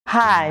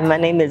Hi, my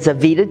name is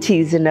Evita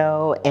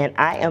Tezeno, and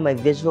I am a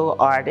visual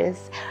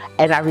artist,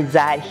 and I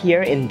reside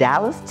here in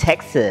Dallas,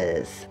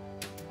 Texas.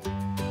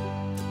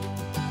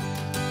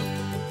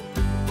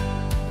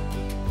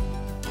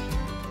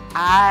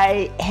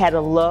 I had a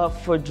love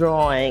for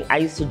drawing. I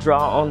used to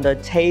draw on the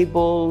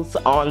tables,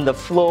 on the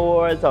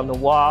floors, on the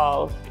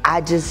walls. I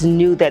just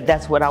knew that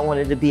that's what I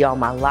wanted to be all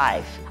my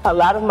life. A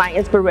lot of my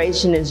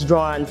inspiration is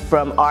drawn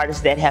from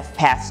artists that have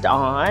passed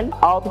on.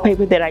 All the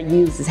paper that I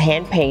use is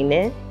hand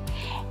painted.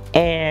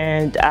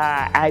 And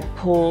I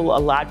pull a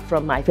lot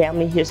from my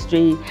family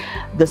history,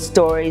 the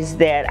stories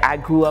that I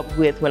grew up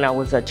with when I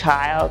was a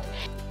child.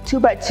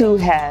 2x2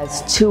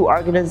 has two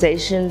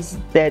organizations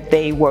that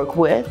they work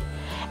with.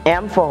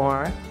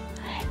 amfAR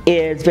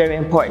is very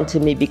important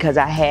to me because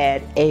I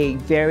had a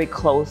very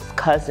close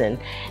cousin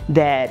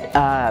that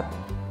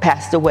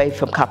passed away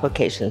from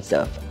complications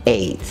of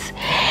AIDS.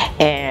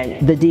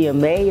 And the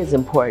DMA is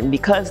important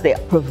because they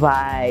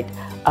provide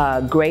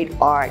great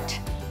art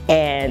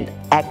and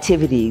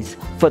activities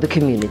for the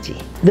community.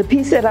 The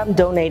piece that I'm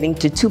donating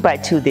to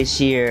 2x2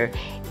 this year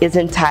is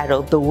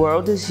entitled "The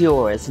World is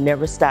Yours,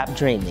 Never Stop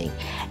Dreaming,"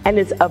 and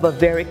it's of a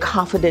very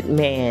confident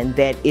man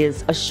that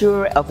is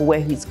assured of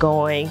where he's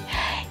going.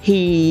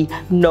 He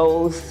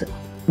knows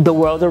the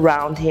world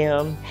around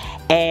him,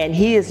 and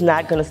he is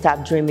not going to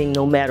stop dreaming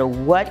no matter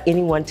what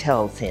anyone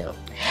tells him.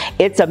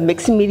 It's a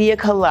mixed media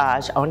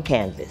collage on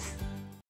canvas.